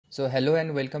So hello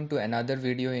and welcome to another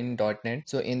video in .NET.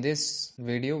 So in this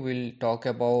video we'll talk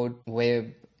about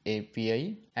web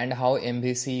API and how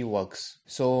MVC works.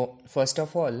 So first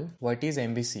of all, what is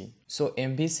MVC? So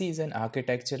MVC is an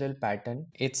architectural pattern.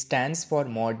 It stands for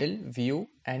model, view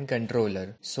and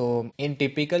controller. So in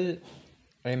typical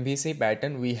MVC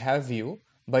pattern we have view,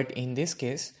 but in this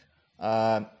case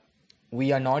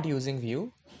we are not using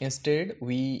view. Instead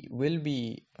we will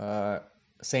be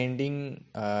sending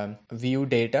view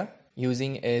data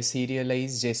using a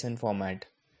serialized JSON format.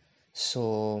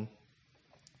 So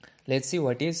let's see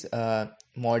what is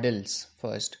models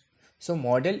first. So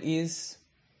model is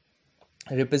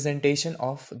representation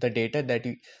of the data that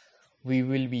we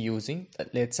will be using.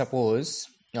 Let's suppose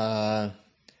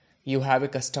you have a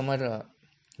customer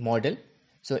model.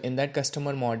 So in that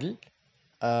customer model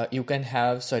you can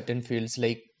have certain fields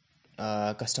like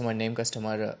customer name,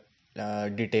 customer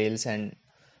details and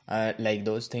like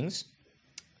those things,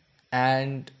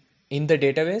 and in the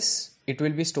database it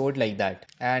will be stored like that.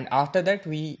 And after that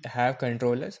we have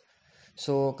controllers.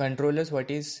 So controllers,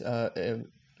 what is the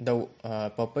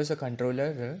purpose of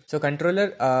controller? So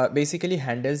controller basically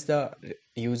handles the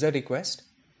user request,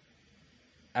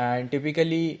 and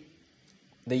typically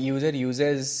the user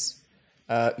uses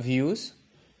views.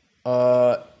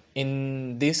 uh,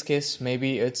 in this case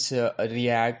maybe it's a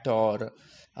React or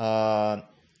uh,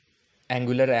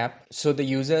 Angular app. So the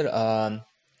user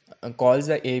calls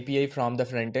the API from the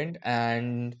front end,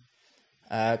 and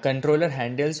controller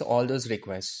handles all those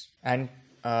requests. And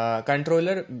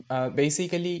controller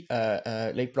basically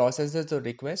like processes the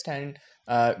request and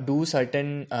do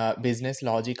certain business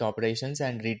logic operations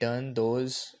and return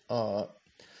those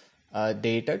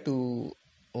data to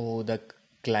the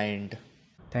client.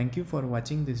 Thank you for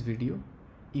watching this video.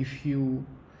 If you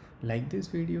like this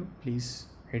video, please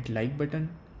hit like button,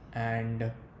 and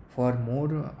for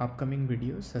more upcoming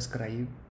videos subscribe.